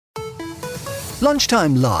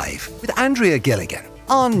Lunchtime Live with Andrea Gilligan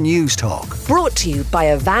on News Talk. Brought to you by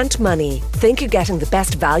Avant Money. Think you're getting the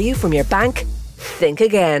best value from your bank? Think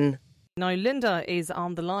again. Now, Linda is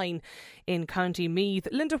on the line in County Meath.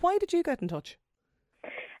 Linda, why did you get in touch?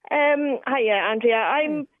 Hiya, Andrea.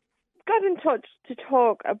 I got in touch to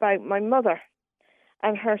talk about my mother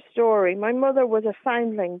and her story. My mother was a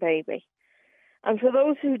foundling baby. And for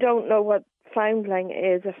those who don't know what foundling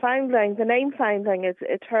is, the name foundling is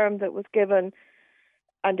a term that was given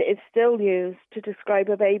and is still used to describe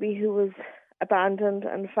a baby who was abandoned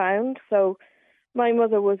and found. So my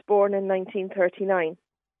mother was born in 1939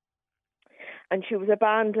 and she was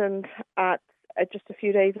abandoned at just a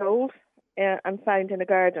few days old and found in a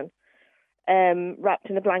garden, wrapped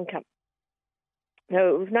in a blanket. Now,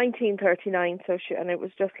 it was 1939, and it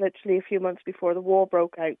was just literally a few months before the war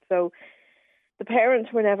broke out. So the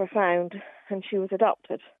parents were never found, and she was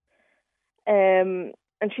adopted.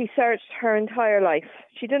 And she searched her entire life.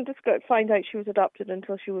 She didn't find out she was adopted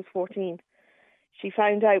until she was 14. She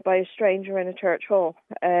found out by a stranger in a church hall.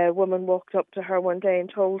 A woman walked up to her one day and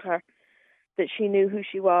told her that she knew who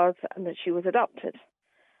she was and that she was adopted.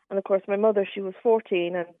 And of course, my mother, she was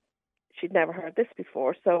 14 and she'd never heard this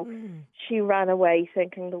before. So she ran away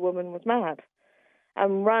thinking the woman was mad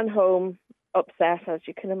and ran home upset, as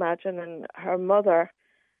you can imagine. And her mother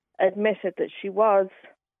admitted that she was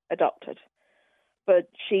adopted, but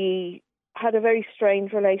she had a very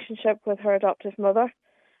strange relationship with her adoptive mother,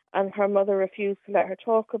 and her mother refused to let her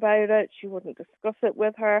talk about it. She wouldn't discuss it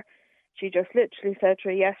with her. She just literally said to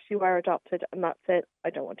her, yes, you are adopted, and that's it.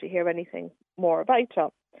 I don't want to hear anything more about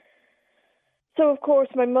it. So, of course,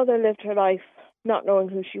 my mother lived her life not knowing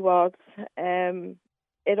who she was.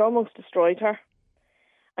 It almost destroyed her.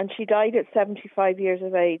 And she died at 75 years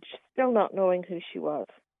of age, still not knowing who she was.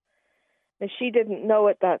 Now, she didn't know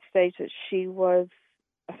at that stage that she was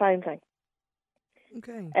a foundling.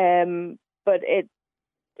 Okay. But it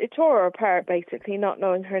tore her apart, basically, not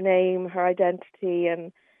knowing her name, her identity,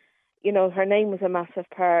 and, you know, her name was a massive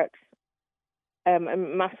part, a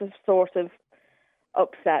massive source of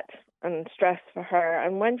upset and stress for her.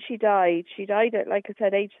 And when she died at, like I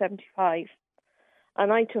said, age 75.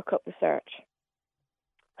 And I took up the search.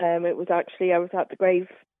 It was actually, I was at the grave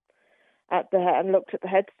and looked at the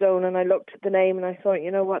headstone, and I looked at the name and I thought, you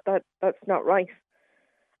know what, that's not right.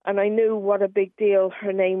 And I knew what a big deal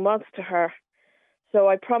her name was to her. So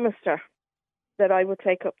I promised her that I would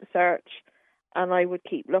take up the search and I would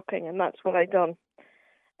keep looking, and that's what I done.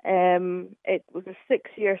 It was a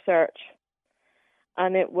 6-year search,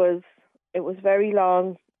 and it was very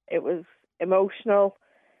long. It was emotional,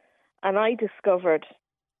 and I discovered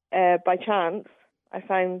by chance. I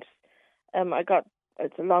found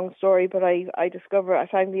it's a long story, but I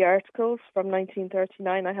found the articles from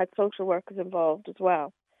 1939. I had social workers involved as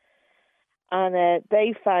well, and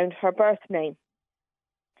they found her birth name,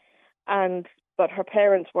 but her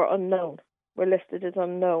parents were unknown, were listed as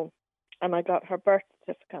unknown, and I got her birth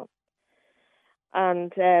certificate.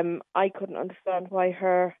 And I couldn't understand why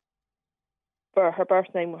her birth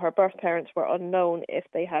parents were unknown if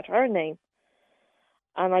they had her name.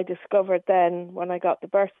 And I discovered then, when I got the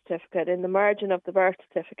birth certificate, in the margin of the birth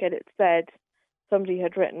certificate, it said somebody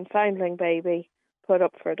had written foundling baby, put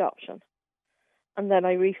up for adoption. And then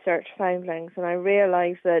I researched foundlings, and I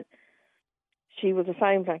realised that she was a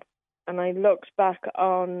foundling. And I looked back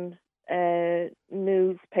on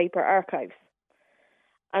newspaper archives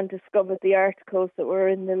and discovered the articles that were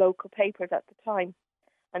in the local papers at the time.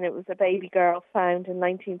 And it was a baby girl found in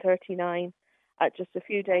 1939 at just a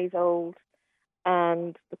few days old.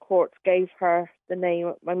 And the courts gave her the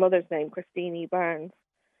name, my mother's name, Christine E. Barnes,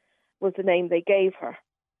 was the name they gave her.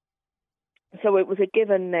 So it was a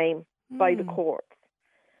given name by the courts.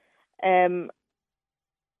 And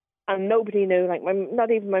nobody knew, not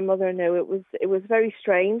even my mother knew. It was very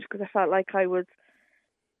strange, because I felt like I was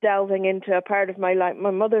delving into a part of my life, my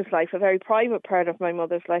mother's life, a very private part of my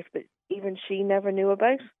mother's life that even she never knew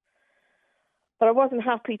about. But I wasn't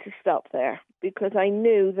happy to stop there, because I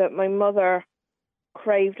knew that my mother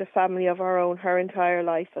craved a family of her own her entire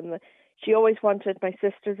life, and she always wanted my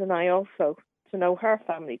sisters and I also to know her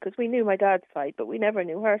family, because we knew my dad's side, but we never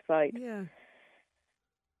knew her side. Yeah.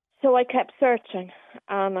 So I kept searching,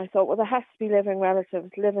 and I thought, well, there has to be living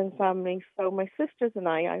relatives, living families. So my sisters and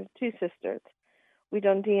I have 2 sisters, we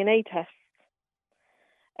done DNA tests.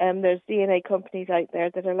 There's DNA companies out there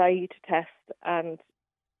that allow you to test, and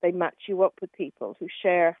they match you up with people who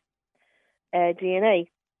share DNA.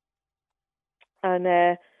 And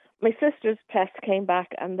my sister's test came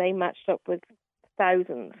back, and they matched up with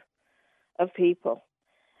thousands of people.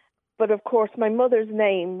 But of course, my mother's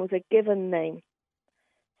name was a given name.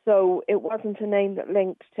 So it wasn't a name that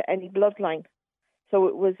linked to any bloodline. So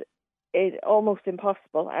it was almost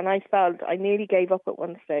impossible. And I felt I nearly gave up at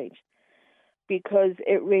one stage because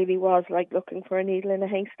it really was like looking for a needle in a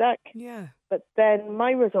haystack. Yeah. But then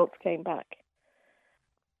my results came back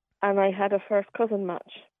and I had a first cousin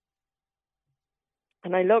match.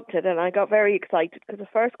 And I looked at it and I got very excited because a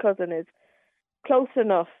first cousin is close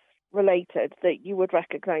enough related that you would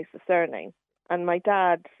recognise the surname. And my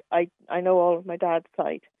dad's, I know all of my dad's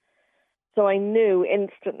side. So I knew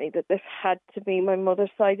instantly that this had to be my mother's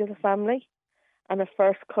side of the family and a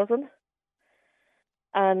first cousin.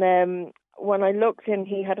 And when I looked in,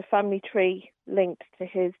 he had a family tree linked to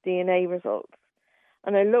his DNA results.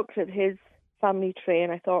 And I looked at his family tree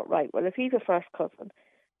and I thought, right, well, if he's a first cousin,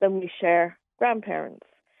 then we share grandparents.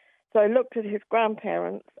 So I looked at his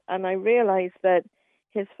grandparents and I realised that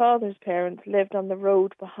his father's parents lived on the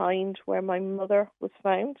road behind where my mother was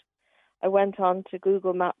found. I went on to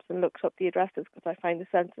Google Maps and looked up the addresses because I found the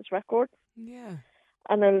census records. Yeah.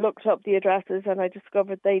 And I looked up the addresses and I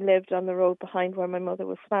discovered they lived on the road behind where my mother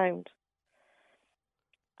was found.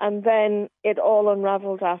 And then it all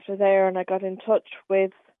unravelled after there and I got in touch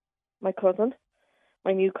with my cousin,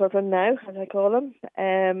 my new cousin now, as I call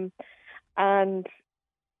him. And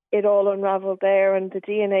it all unravelled there and the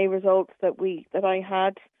DNA results that I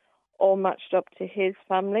had all matched up to his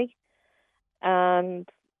family and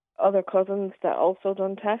other cousins that also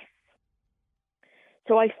done tests.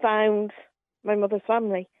 So I found my mother's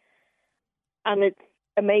family. And it's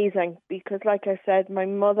amazing because, like I said, my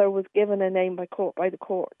mother was given a name by the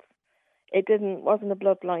courts. It wasn't a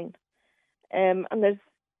bloodline. And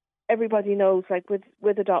everybody knows, like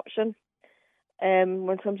with adoption,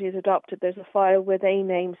 when somebody is adopted, there's a file with a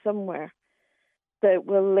name somewhere that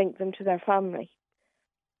will link them to their family.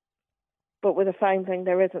 But with a foundling,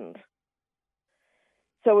 there isn't.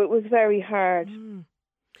 So it was very hard.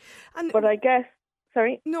 But I guess,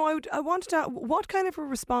 sorry? No, I wanted to, what kind of a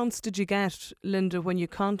response did you get, Linda, when you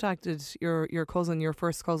contacted your cousin, your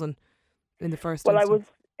first cousin, in the first instance?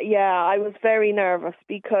 I was very nervous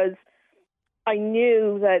because I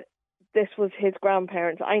knew that this was his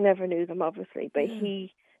grandparents. I never knew them, obviously, but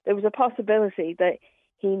there was a possibility that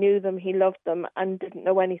he knew them, he loved them, and didn't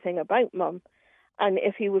know anything about Mum. And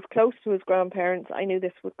if he was close to his grandparents, I knew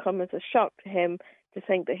this would come as a shock to him to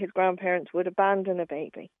think that his grandparents would abandon a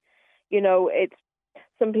baby. You know,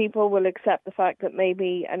 some people will accept the fact that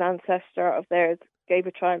maybe an ancestor of theirs gave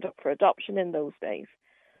a child up for adoption in those days.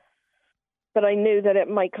 But I knew that it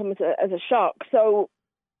might come as a shock. So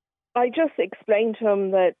I just explained to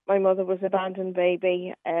him that my mother was an abandoned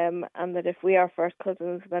baby, and that if we are first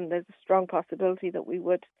cousins, then there's a strong possibility that we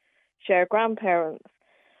would share grandparents.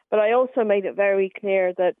 But I also made it very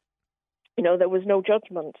clear that, you know, there was no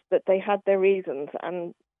judgment, that they had their reasons,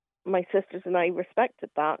 and my sisters and I respected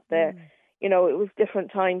that. You know, it was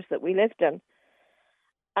different times that we lived in.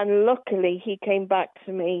 And luckily, he came back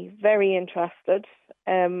to me very interested.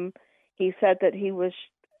 He said that he was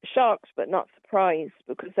shocked but not surprised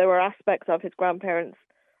because there were aspects of his grandparents'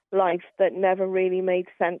 life that never really made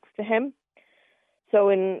sense to him. So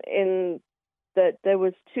in that there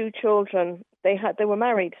was two children. They were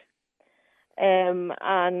married,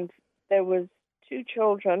 and there was two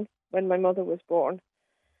children when my mother was born.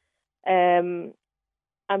 And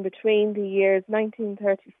between the years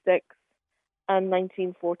 1936 and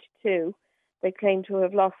 1942, they claim to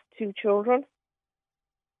have lost two children,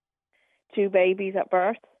 two babies at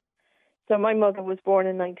birth. So my mother was born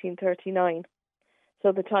in 1939,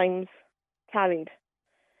 so the times tallied.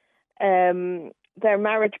 Their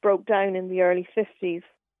marriage broke down in the early 50s.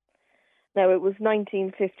 Now, it was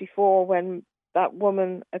 1954 when that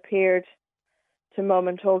woman appeared to Mum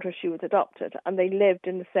and told her she was adopted, and they lived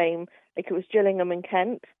in the same, like it was Gillingham in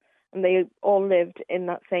Kent, and they all lived in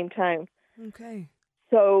that same town. Okay.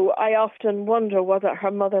 So I often wonder, was it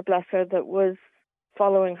her mother, bless her, that was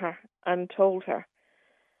following her and told her?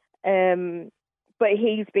 But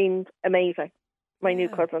he's been amazing, my new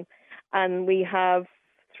cousin. And we have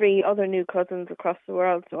 3 other new cousins across the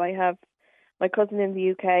world. So I have my cousin in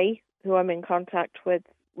the UK, who I'm in contact with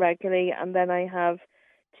regularly, and then I have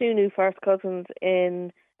 2 new first cousins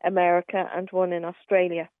in America and 1 in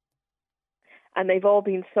Australia. And they've all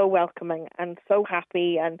been so welcoming and so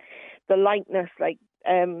happy, and the likeness, like,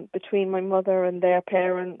 between my mother and their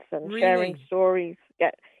parents, and sharing stories.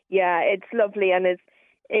 Yeah, it's lovely, and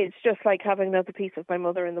it's just like having another piece of my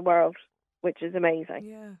mother in the world, which is amazing.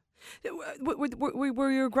 Yeah.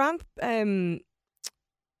 Were your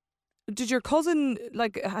did your cousin,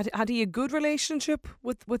 like, had he a good relationship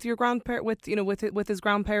with your grandparent, with his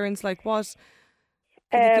grandparents? Like, what,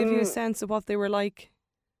 can you give you a sense of what they were like?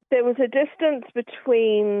 there was a distance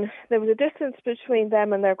between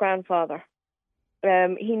them and their grandfather.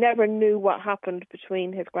 He never knew what happened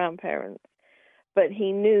between his grandparents, but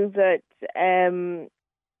he knew that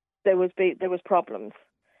there was problems,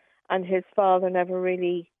 and his father never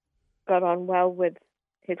really got on well with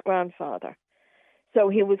his grandfather. So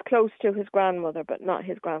he was close to his grandmother, but not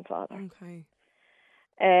his grandfather. Okay.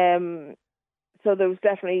 So there was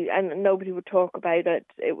definitely, and nobody would talk about it.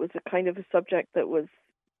 It was a kind of a subject that was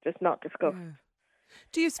just not discussed. Yeah.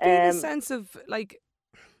 Do you feel a sense of, like,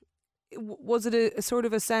 was it a sort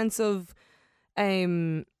of a sense of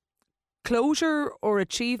closure or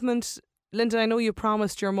achievement? Linda, I know you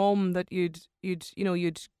promised your mum that you'd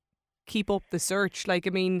keep up the search. Like, I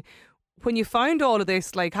mean, when you found all of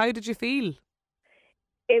this, like, how did you feel?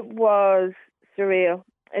 It was surreal.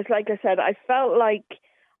 It's like I said, I felt like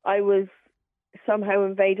I was somehow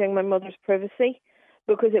invading my mother's privacy,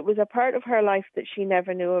 because it was a part of her life that she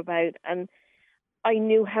never knew about, and I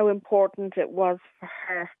knew how important it was for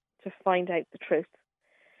her to find out the truth.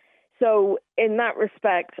 So in that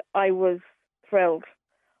respect, I was thrilled.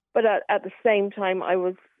 But at the same time, I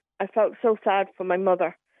felt so sad for my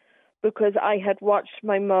mother, because I had watched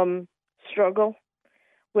my mum struggle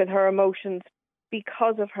with her emotions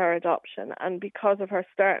because of her adoption and because of her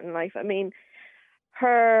start in life. I mean,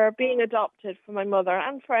 her being adopted for my mother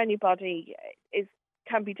and for anybody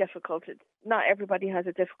can be difficult. Not everybody has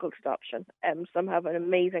a difficult adoption. Some have an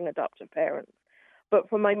amazing adoptive parent. But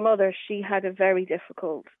for my mother, she had a very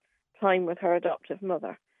difficult time with her adoptive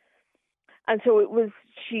mother. And so it was,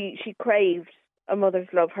 she craved a mother's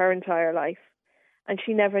love her entire life. And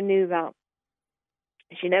she never knew that.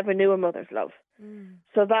 She never knew a mother's love.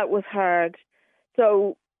 So that was hard.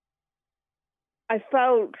 So I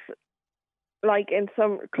felt like, in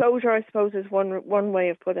some closure, I suppose, is one way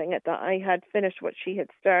of putting it, that I had finished what she had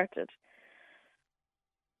started.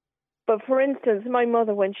 But for instance, my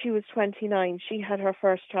mother, when she was 29, she had her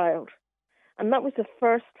first child. And that was the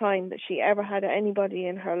first time that she ever had anybody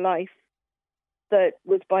in her life that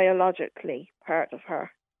was biologically part of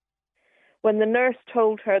her. When the nurse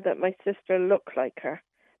told her that my sister looked like her,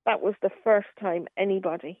 that was the first time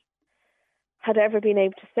anybody had ever been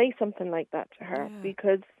able to say something like that to her,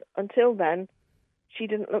 because until then, she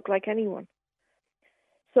didn't look like anyone.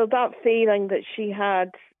 So that feeling that she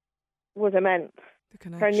had was immense.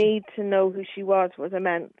 Her need to know who she was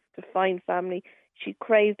immense, to find family. She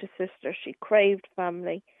craved a sister. She craved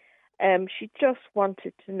family. She just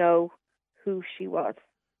wanted to know who she was.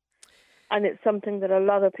 And it's something that a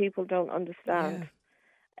lot of people don't understand,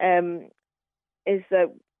 is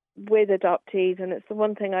that with adoptees, and it's the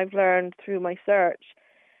one thing I've learned through my search,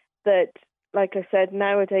 that, like I said,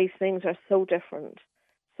 nowadays things are so different,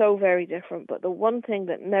 so very different. But the one thing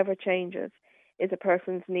that never changes is a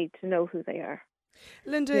person's need to know who they are.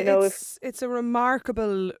 Linda, it's a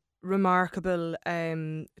remarkable,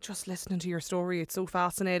 just listening to your story, it's so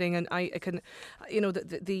fascinating, and I can,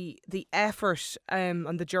 the effort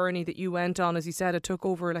and the journey that you went on, as you said, it took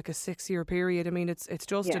over like a 6-year period. I mean, it's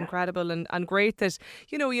just incredible and great that,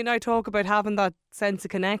 you now talk about having that sense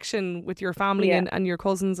of connection with your family and your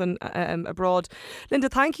cousins and abroad. Linda,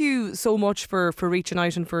 thank you so much for reaching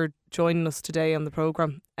out and for joining us today on the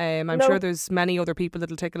programme. I'm sure there's many other people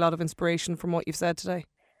that'll take a lot of inspiration from what you've said today.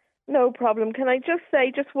 No problem. Can I just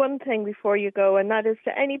say just one thing before you go, and that is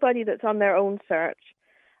to anybody that's on their own search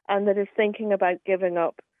and that is thinking about giving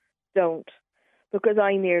up, don't. Because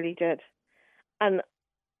I nearly did. And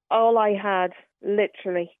all I had,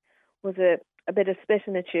 literally, was a bit of spit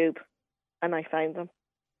in a tube, and I found them.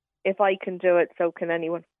 If I can do it, so can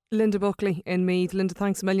anyone. Linda Buckley in Meath. Linda,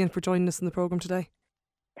 thanks a million for joining us in the programme today.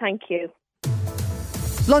 Thank you.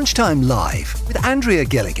 Lunchtime Live with Andrea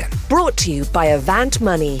Gilligan. Brought to you by Avant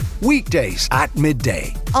Money. Weekdays at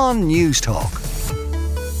midday on News Talk.